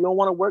right, cool. You don't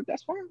want to work?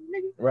 That's fine,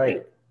 nigga.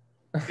 Right.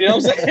 You know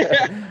what I'm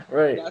saying?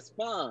 Right. That's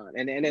fine.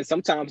 And then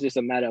sometimes it's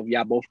a matter of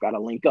y'all both gotta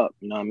link up.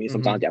 You know what I mean?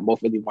 Sometimes y'all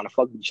both really want to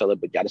fuck with each other,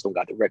 but y'all just don't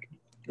got the record.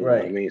 You know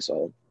what I mean?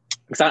 So,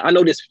 because I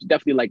know there's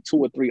definitely like 2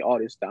 or 3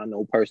 artists that I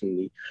know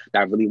personally that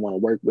I really want to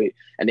work with,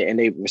 and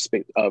they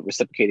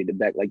reciprocated it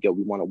back, like, yo,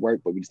 we want to work,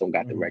 but we just don't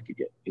got the record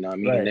yet. You know what I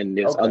mean? Right. And then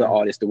there's other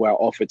artists where I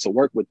offered to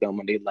work with them,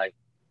 and they like,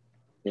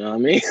 you know what I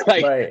mean?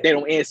 Like, they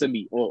don't answer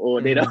me,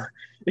 or they don't.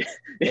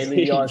 They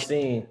leave you on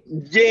scene.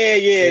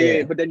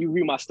 Yeah. But then you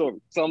read my story,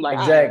 so I'm like,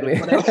 exactly.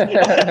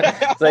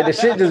 It's like the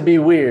shit just be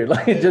weird.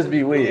 Like, it just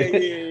be weird.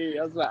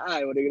 Yeah. I was like, all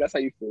right, well, nigga, that's how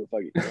you feel.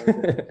 Fuck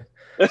it.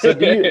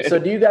 So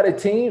do you got a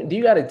team? Do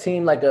you got a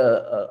team like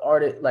a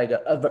artist, like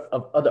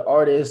other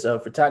artists,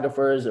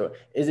 photographers, or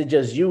is it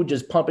just you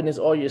just pumping this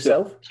all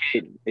yourself?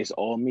 It's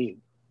all me.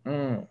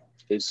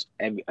 It's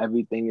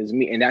everything is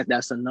me, and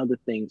that's another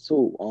thing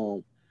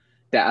too.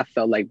 That I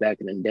felt like back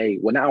in the day.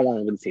 Well, now I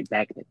won't really say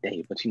back in the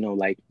day, but you know,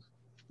 like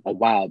a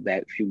while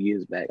back, a few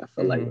years back, I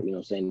felt like, you know what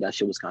I'm saying, that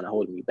shit was kind of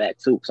holding me back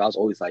too. Because I was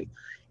always like,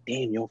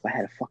 damn, yo, if I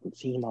had a fucking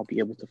team, I'll be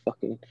able to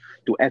fucking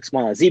do X,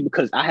 Y, and Z.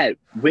 Because I had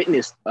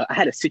witnessed, I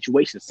had a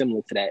situation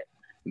similar to that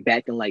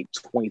back in like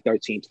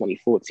 2013,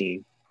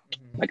 2014.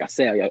 Like I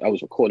said, I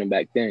was recording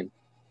back then,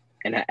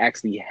 and I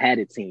actually had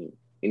a team.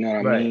 You know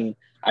what I mean?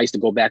 I used to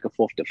go back and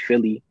forth to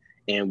Philly,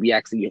 and we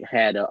actually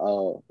had you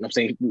know what I'm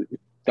saying,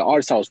 the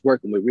artist I was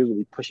working with, we were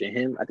really pushing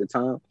him at the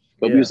time,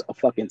 but we was a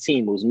fucking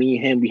team. It was me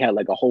and him. We had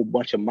like a whole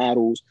bunch of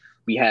models.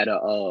 We had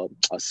a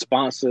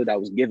sponsor that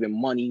was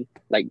giving money,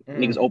 like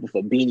niggas open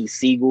for Beanie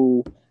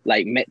Siegel,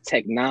 like Met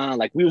Tech 9.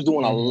 Like, we was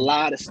doing a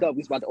lot of stuff. We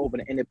was about to open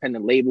an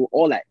independent label,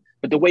 all that.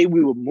 But the way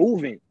we were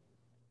moving,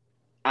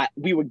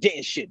 we were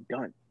getting shit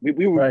done.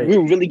 We were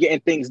really getting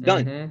things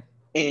done.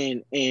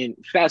 And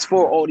fast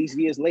forward all these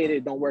years later,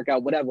 it don't work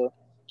out, whatever.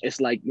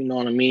 It's like, you know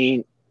what I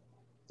mean?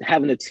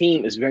 Having a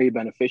team is very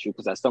beneficial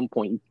because at some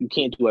point you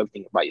can't do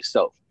everything by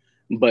yourself.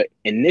 But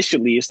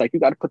initially, it's like you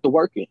got to put the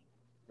work in.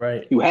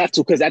 Right. You have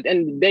to, because at the end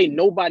of the day,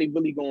 nobody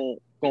really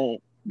gonna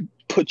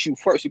put you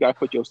first. You got to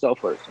put yourself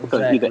first,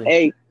 because either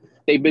A,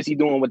 they busy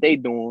doing what they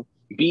doing.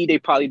 B, they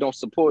probably don't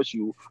support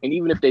you. And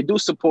even if they do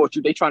support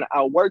you, they trying to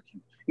outwork you.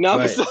 You know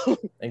what I'm saying?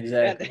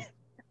 Exactly.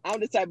 I'm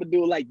the type of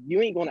dude, like,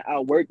 you ain't gonna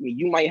outwork me.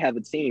 You might have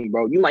a team,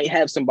 bro. You might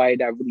have somebody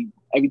that really,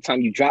 every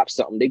time you drop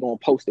something, they gonna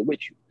post it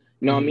with you.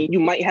 You know what I mean? You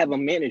might have a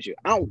manager.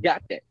 I don't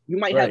got that. You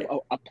might have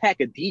a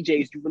pack of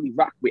DJs you really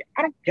rock with.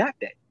 I don't got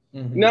that.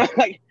 You know,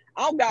 like,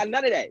 I don't got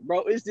none of that, bro.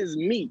 It's just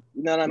me.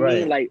 You know what I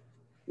mean? Like,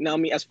 you know what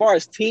I mean? As far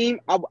as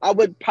team, I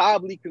would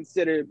probably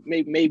consider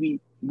maybe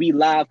we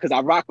live, because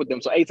I rock with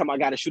them. So anytime I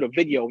got to shoot a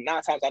video, 9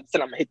 times out of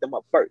 10, I'm going to hit them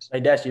up first.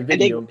 Like, that's your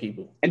video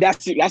people. And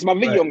that's my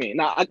video man.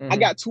 Now, I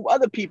got 2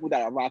 other people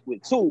that I rock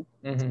with too.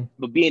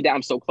 But being that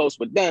I'm so close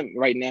with them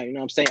right now, you know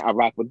what I'm saying? I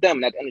rock with them.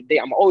 And at the end of the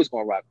day, I'm always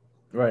going to rock with them.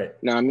 Right.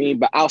 You know what I mean?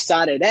 But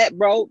outside of that,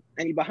 bro,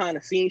 any behind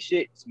the scenes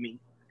shit, it's me.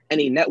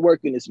 Any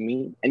networking is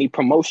me. Any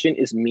promotion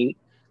is me.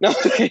 No,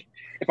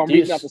 if I'm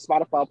reaching out to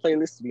Spotify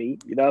playlist, it's me.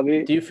 You know what I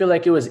mean? Do you feel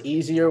like it was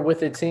easier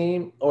with a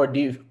team, or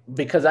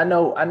because I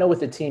know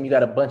with a team you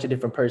got a bunch of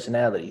different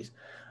personalities.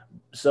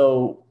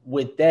 So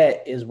with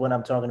that is what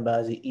I'm talking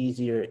about. Is it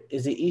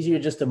easier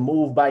just to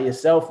move by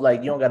yourself? Like,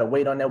 you don't got to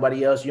wait on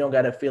nobody else. You don't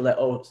got to feel like,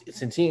 oh,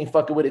 since he ain't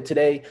fucking with it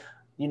today,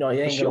 you know, it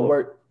ain't gonna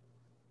work.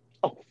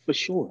 Oh, for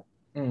sure.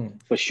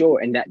 For sure.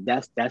 And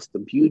that's the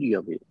beauty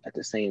of it at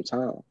the same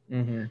time.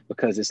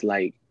 Because it's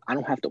like, I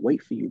don't have to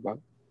wait for you, bro.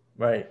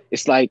 Right.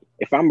 It's like,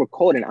 if I'm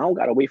recording, I don't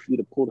gotta wait for you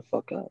to pull the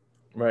fuck up.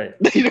 Right.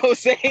 You know what I'm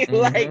saying?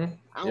 Like,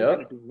 I don't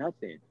gotta do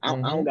nothing. I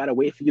don't gotta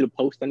wait for you to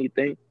post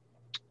anything.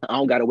 I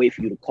don't gotta wait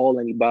for you to call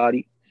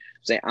anybody.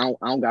 I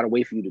don't gotta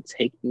wait for you to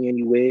take me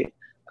anywhere.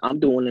 I'm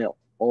doing it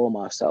all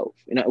myself.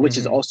 You know, which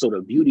is also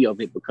the beauty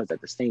of it, because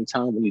at the same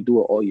time, when you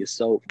do it all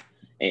yourself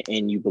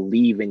and you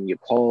believe in your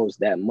cause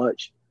that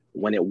much,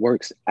 when it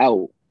works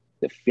out,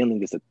 the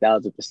feeling is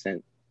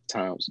 1,000%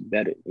 times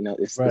better. You know,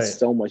 it's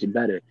so much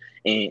better.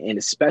 And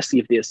especially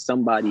if there's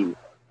somebody,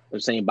 I'm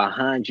saying,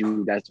 behind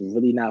you that's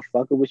really not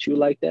fucking with you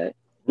like that.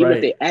 Even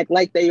if they act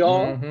like they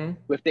are,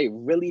 but if they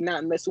really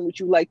not messing with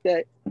you like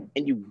that,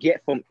 and you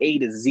get from A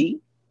to Z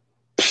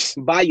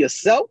by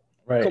yourself,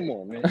 come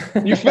on, man.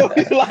 You feel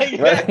me? Like,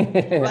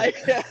 like,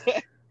 so,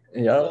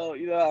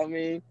 you know what I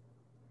mean?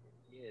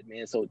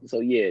 Man, so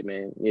yeah,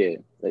 man, yeah,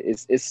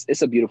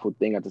 it's a beautiful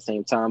thing at the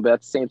same time, but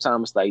at the same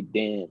time, it's like,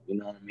 damn, you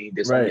know what I mean?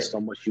 There's only so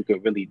much you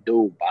can really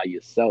do by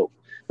yourself,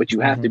 but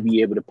you have to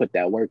be able to put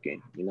that work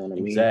in. You know what I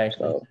mean?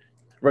 Exactly. So,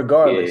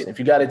 regardless, if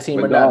you got a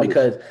team or not,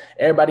 because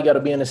everybody got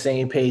to be on the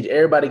same page.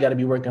 Everybody got to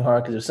be working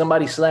hard, because if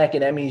somebody's slacking,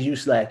 that means you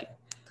slacking.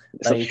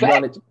 Like,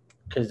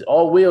 because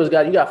all wheels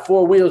you got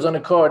 4 wheels on the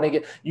car,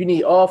 nigga. You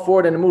need all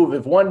 4 to move.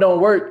 If one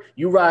don't work,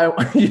 you ride.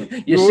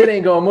 Your shit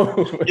ain't gonna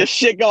move. Your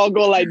shit gonna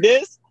go like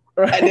this.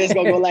 And it's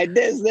gonna go like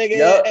this, nigga.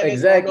 Yep, and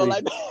exactly. Go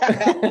like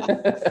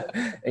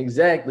that.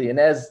 Exactly. And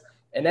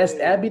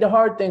that'd be the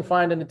hard thing,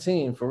 finding a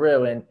team for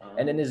real. And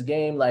in this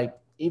game, like,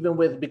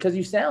 even because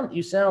you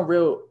sound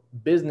real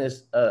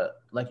business,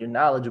 like you're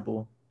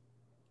knowledgeable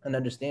and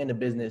understand the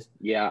business.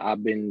 Yeah,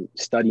 I've been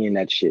studying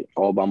that shit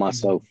all by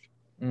myself.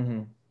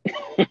 So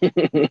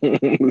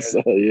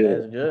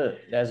yeah,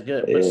 that's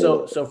good. But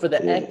so for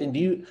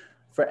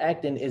the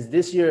acting, is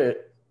this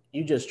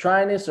you just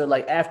trying this, or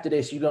like after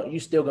this you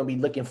still gonna be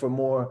looking for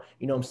more,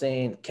 you know what I'm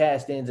saying,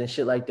 cast-ins and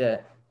shit like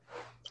that?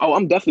 Oh,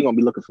 I'm definitely gonna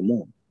be looking for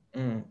more.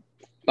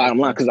 Bottom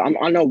line, because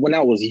I know when I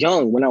was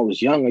young,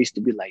 I used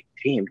to be like,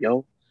 damn,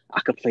 yo,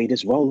 I could play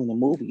this role in a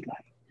movie,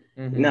 like,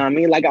 you know what I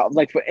mean? Like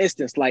for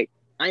instance, like,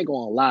 I ain't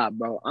gonna lie,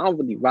 bro, I don't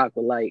really rock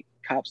with like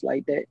cops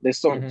like that. There's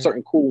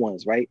certain cool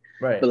ones, right?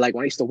 But like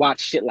when I used to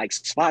watch shit like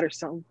SWAT or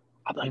something,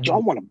 I'd be like, yo, I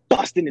want to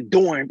bust in the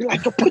door and be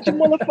like, yo, put your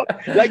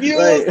motherfucker. Like, you know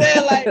what I'm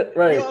saying? Like,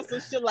 you know, some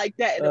shit like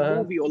that in a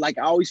movie. Or like,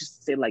 I always used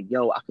to say, like,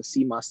 yo, I could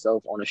see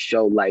myself on a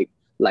show like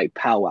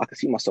Power. I could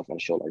see myself on a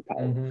show like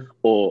Power.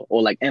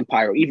 Or like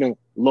Empire, or even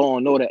Law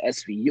and Order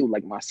SVU.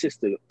 Like, my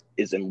sister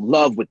is in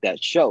love with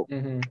that show.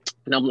 And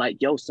I'm like,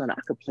 yo, son, I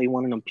could play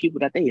one of them people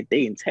that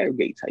they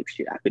interrogate type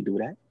shit. I could do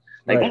that.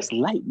 Like, that's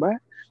light, bro.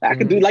 I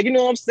could do, like, you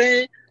know what I'm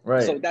saying?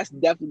 So that's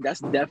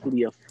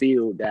definitely a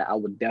field that I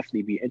would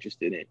definitely be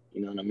interested in.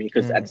 You know what I mean?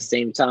 Because at the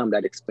same time,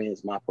 that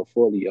expands my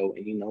portfolio,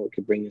 and, you know, it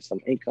could bring in some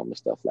income and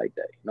stuff like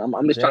that. You know,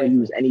 I'm just trying to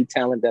use any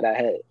talent that I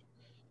have.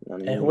 You know what I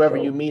mean? And whoever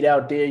you meet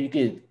out there, you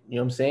could, you know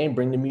what I'm saying,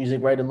 bring the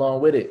music right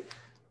along with it.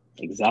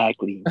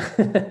 Exactly.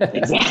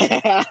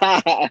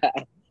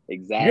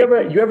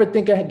 Exactly. You ever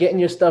think of getting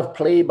your stuff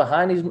played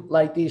behind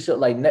these shows,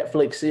 like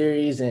Netflix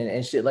series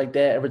and shit like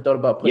that? Ever thought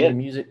about putting the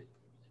music?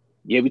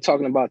 Yeah, we're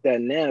talking about that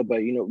now,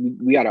 but, you know,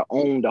 we gotta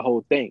own the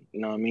whole thing.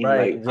 You know what I mean? Right,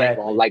 like,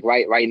 exactly. Like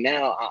right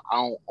now, I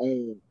don't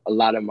own a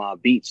lot of my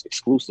beats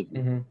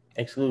exclusively.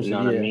 Exclusive, you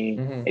know what I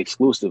mean?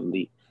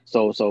 Exclusively.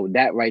 So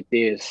that right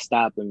there is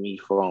stopping me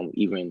from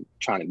even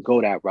trying to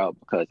go that route,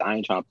 because I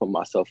ain't trying to put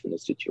myself in a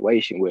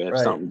situation where if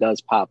something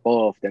does pop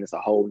off, then it's a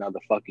whole nother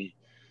fucking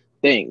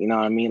thing. You know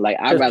what I mean? Like,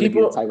 I'd rather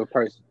be the type of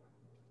person.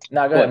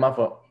 Nah, go ahead, my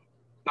fault.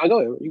 No, go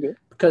ahead. You good?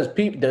 Because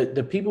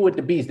the people with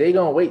the beats, they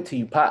gonna wait till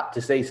you pop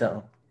to say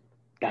something.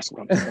 That's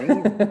what I'm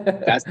saying.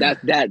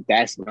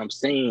 That's what I'm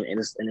saying. And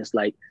it's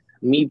like,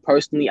 me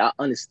personally, I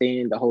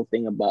understand the whole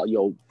thing about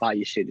buy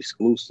your shit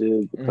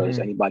exclusive because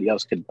anybody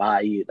else could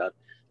buy it.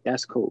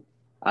 That's cool.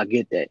 I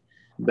get that.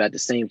 But at the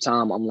same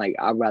time, I'm like,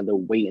 I'd rather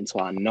wait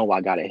until I know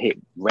I got a hit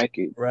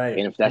record. Right.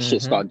 And if that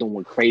shit start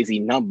doing crazy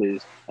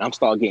numbers and I'm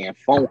start getting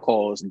phone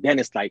calls, then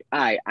it's like, all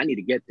right, I need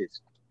to get this.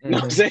 You know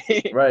what I'm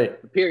saying?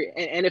 Right. Period.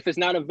 And if it's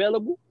not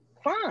available,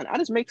 fine. I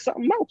just make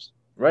something else.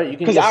 Right. You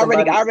can, because I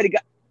already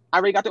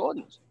got the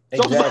audience.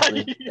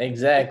 Exactly. So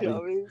exactly. You know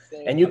what I mean?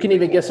 And you can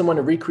even get someone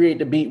to recreate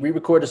the beat,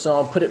 re-record the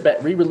song, put it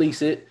back,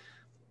 re-release it,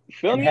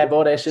 and have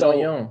all that shit on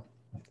your own.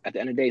 At the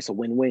end of the day, it's a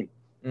win-win.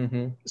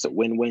 It's a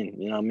win-win.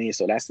 You know what I mean?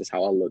 So that's just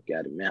how I look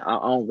at it, man. I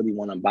don't really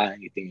want to buy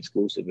anything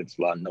exclusive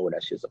until I know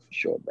that shit's a for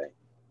sure bang.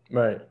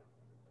 Right.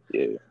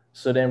 Yeah.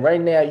 So then right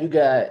now you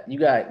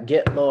got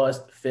Get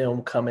Lost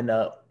film coming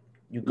up.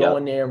 You go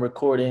in there and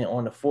recording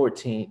on the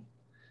 14th.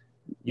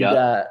 You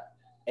got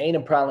Ain't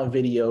a Problem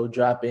video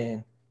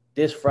dropping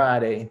this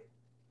Friday.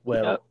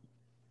 Well,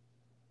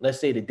 let's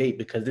say the date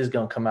because this is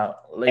gonna come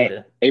out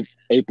later.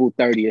 April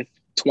 30th,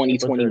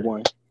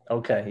 2021.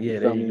 Okay, yeah,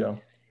 there you go.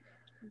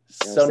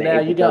 So now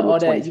you got all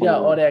that, you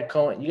got all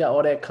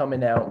that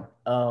coming out.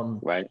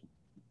 Right.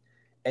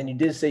 And you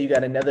did say you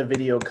got another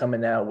video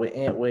coming out with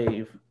Ant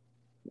Wave.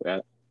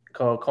 Right.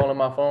 Called Calling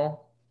My Phone.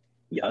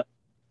 Yeah.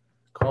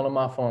 Calling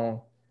My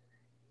Phone.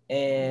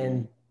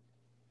 And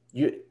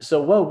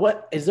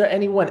what is there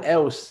anyone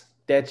else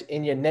that's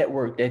in your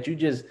network that you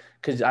just,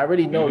 because I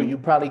already know you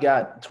probably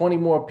got 20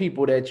 more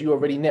people that you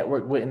already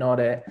networked with and all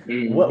that.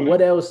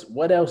 What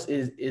else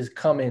is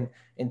coming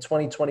in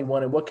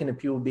 2021, and what can the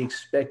people be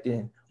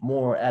expecting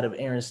more out of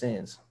Aaron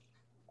Synz?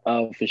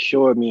 For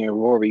sure, me and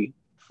Rory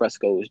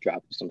Fresco is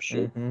dropping some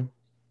shit.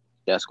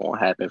 That's gonna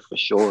happen for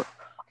sure.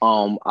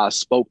 I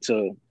spoke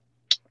to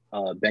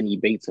Benny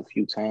Bates a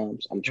few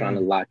times. I'm trying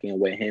to lock in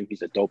with him.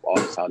 He's a dope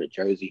artist out of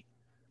Jersey.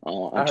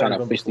 I'm trying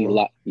to officially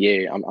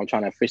I'm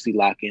trying to officially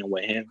lock in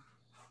with him.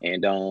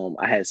 And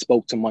I had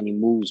spoke to Money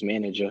Move's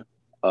manager.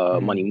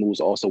 Money Move's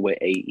also with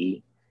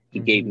AE. He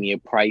gave me a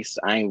price.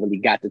 I ain't really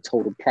got the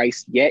total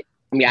price yet.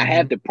 I mean, I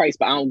have the price,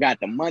 but I don't got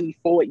the money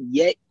for it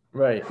yet.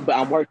 Right. But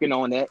I'm working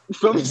on that.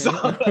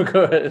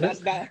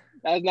 That's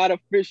not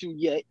official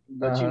yet.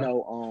 But you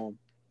know,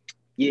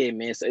 yeah,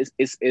 man. So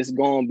it's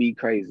gonna be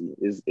crazy.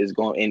 It's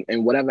going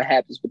and whatever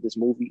happens with this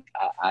movie,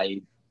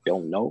 I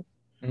don't know.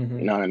 You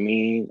know what I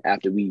mean?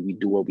 After we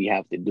do what we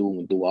have to do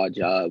and do our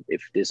job,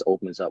 if this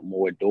opens up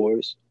more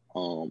doors,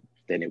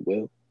 then it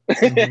will.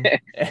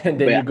 And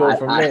then you go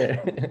from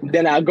there.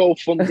 Then I go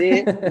from there.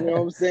 You know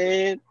what I'm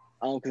saying?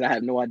 Because I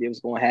have no idea what's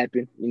going to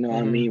happen. You know what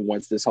I mean?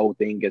 Once this whole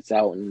thing gets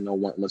out, and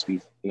once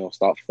we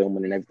start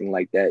filming and everything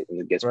like that, and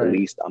it gets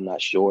released, I'm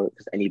not sure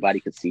because anybody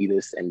could see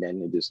this, and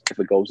then if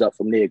it goes up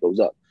from there, it goes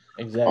up.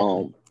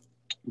 Exactly.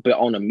 But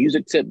on a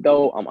music tip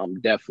though, I'm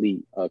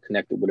definitely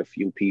connected with a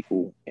few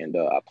people, and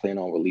I plan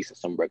on releasing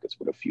some records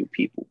with a few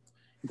people.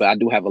 But I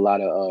do have a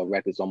lot of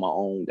records on my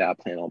own that I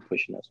plan on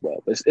pushing as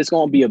well. But it's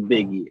going to be a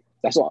big year.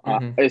 That's all.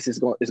 It's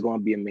going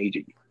to be a major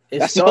year.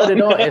 It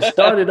started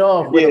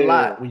off with a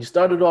lot. We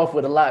started off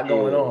with a lot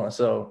going on.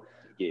 So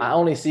I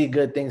only see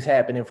good things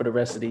happening for the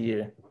rest of the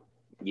year.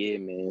 Yeah,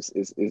 man.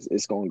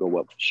 It's going to go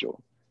up for sure.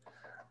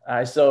 All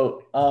right.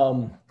 So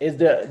is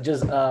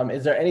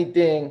there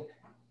anything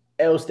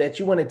else that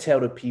you want to tell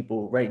the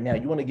people right now?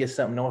 You want to get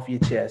something off your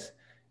chest.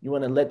 You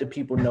want to let the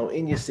people know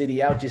in your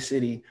city, out your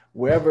city,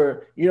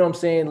 wherever, you know what I'm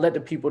saying? Let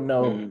the people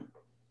know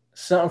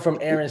something from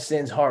Aaron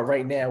Synz' heart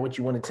right now, what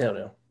you want to tell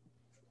them.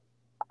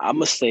 I'm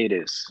going to say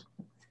this.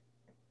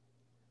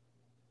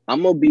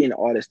 I'm going to be an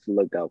artist to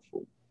look out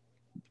for.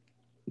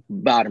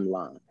 Bottom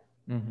line.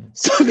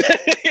 So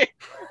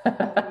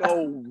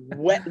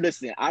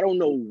listen, I don't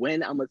know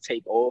when I'm going to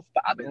take off,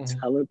 but I've been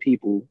telling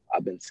people,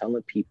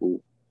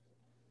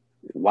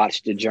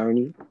 watch the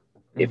journey.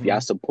 If y'all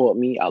support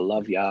me, I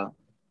love y'all.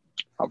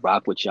 I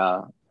rock with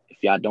y'all.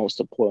 If y'all don't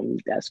support me,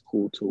 that's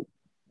cool too.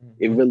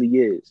 It really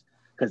is.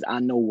 Because I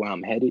know where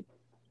I'm headed.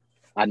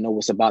 I know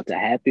what's about to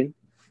happen.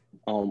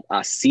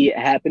 I see it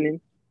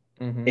happening.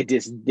 It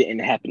just didn't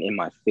happen in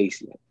my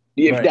face yet.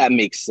 If that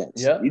makes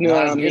sense. Yeah. You know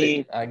what I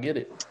mean? I get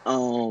it.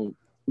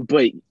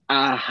 But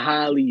I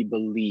highly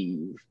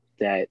believe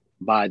that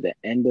by the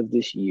end of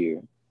this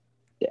year,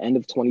 the end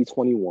of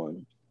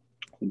 2021,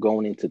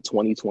 going into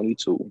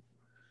 2022,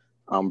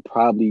 I'm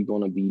probably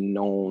going to be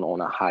known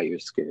on a higher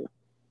scale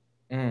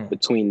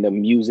between the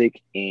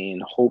music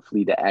and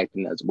hopefully the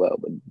acting as well,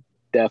 but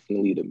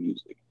definitely the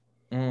music.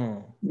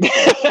 And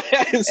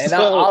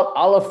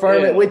I'll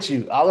affirm it with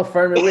you. I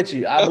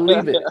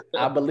believe it.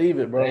 I believe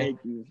it, bro. Thank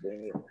you,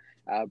 man.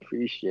 I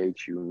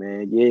appreciate you,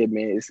 man. Yeah,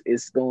 man.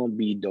 It's going to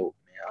be dope,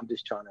 man. I'm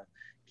just trying to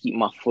keep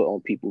my foot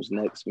on people's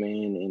necks,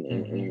 man,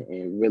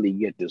 and really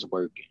get this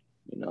working.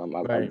 You know, I'm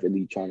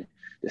really trying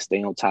to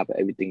stay on top of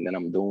everything that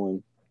I'm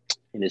doing,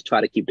 and just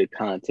try to keep the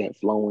content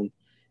flowing,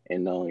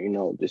 and you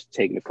know, just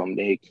taking it from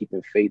there,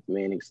 keeping faith,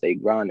 man, and stay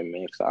grinding,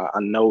 man. Because I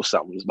know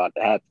something's about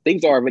to happen.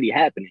 Things are already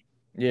happening.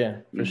 Yeah,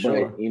 for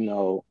sure. You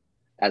know,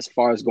 as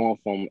far as going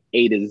from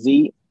A to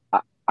Z,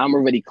 I'm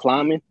already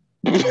climbing.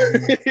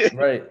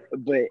 Right.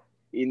 But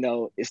you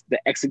know, it's the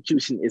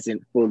execution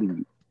isn't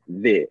fully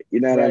there. You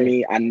know what I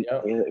mean?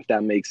 If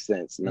that makes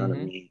sense. You know what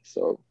I mean?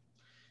 So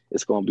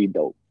it's gonna be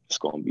dope. It's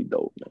gonna be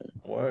dope, man.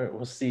 Word.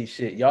 We'll see.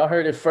 Shit, y'all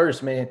heard it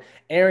first, man.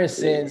 Aaron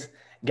Synz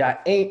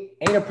got Ain't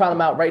a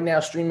Problem out right now,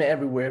 streaming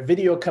everywhere.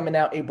 Video coming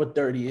out April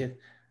 30th.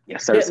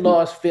 Yes, sir. Get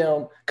Lost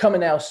film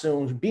coming out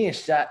soon. Being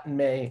shot in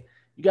May.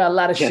 You got a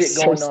lot of shit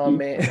going on,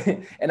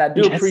 man. And I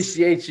do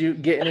appreciate you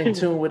getting in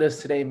tune with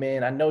us today,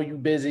 man. I know you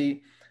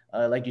busy.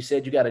 Like you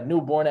said, you got a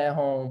newborn at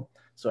home.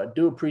 So I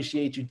do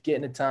appreciate you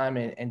getting the time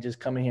and just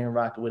coming here and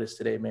rocking with us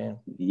today, man.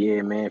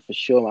 Yeah, man, for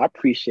sure. I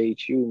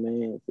appreciate you,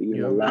 man, for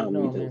even allowing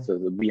me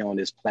to be on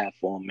this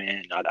platform,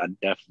 man. I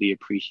definitely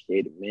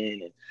appreciate it,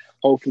 man. And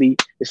hopefully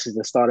this is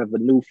the start of a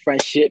new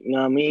friendship, you know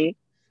what I mean?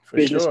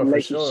 Business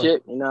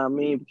relationship, you know what I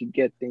mean? We can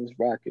get things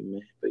rocking,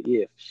 man. But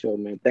yeah, for sure,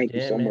 man. Thank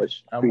you so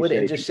much. I'm with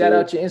it. Just shout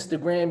out your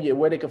Instagram,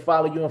 where they can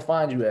follow you and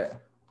find you at.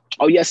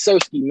 Oh, yes,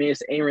 Sirski, man.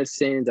 It's Aaron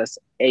Synz. That's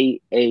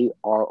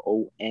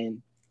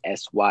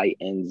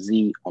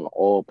AARONSYNZ on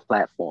all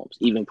platforms,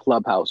 even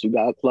Clubhouse. You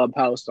got a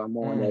Clubhouse, I'm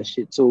on that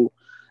shit too.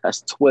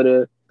 That's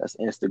Twitter, that's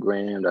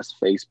Instagram, that's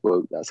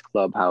Facebook, that's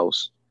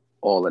Clubhouse,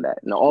 all of that.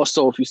 And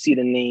also, if you see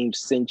the name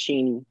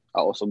Cincini, I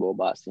also go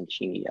by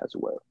Cincini as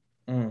well.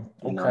 You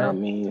know what I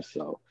mean?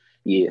 So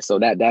yeah, so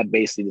that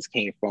basically just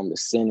came from the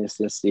Sin and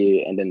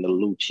Sincere, and then the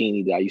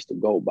Lucini that I used to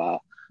go by.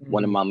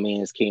 One of my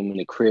mans came in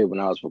the crib when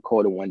I was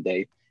recording one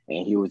day,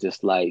 and he was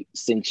just like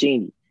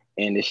Cincini,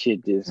 and the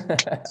shit just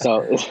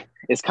so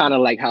it's kind of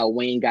like how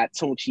Wayne got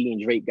Tunchi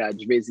and Drake got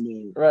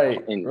Drizzy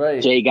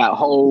and Jay got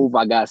Hove,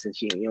 I got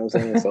Cincini. You know what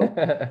I'm saying? So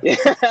yeah,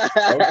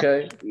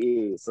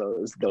 yeah. So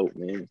it's dope,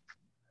 man.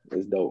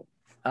 It's dope.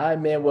 All right,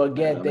 man. Well,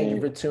 again, thank you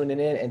for tuning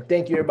in, and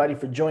thank you everybody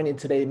for joining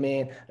today,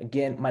 man.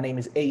 Again, my name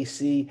is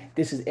AC.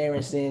 This is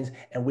Aaron Synz,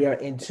 and we are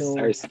in tune.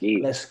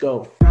 Let's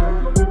go.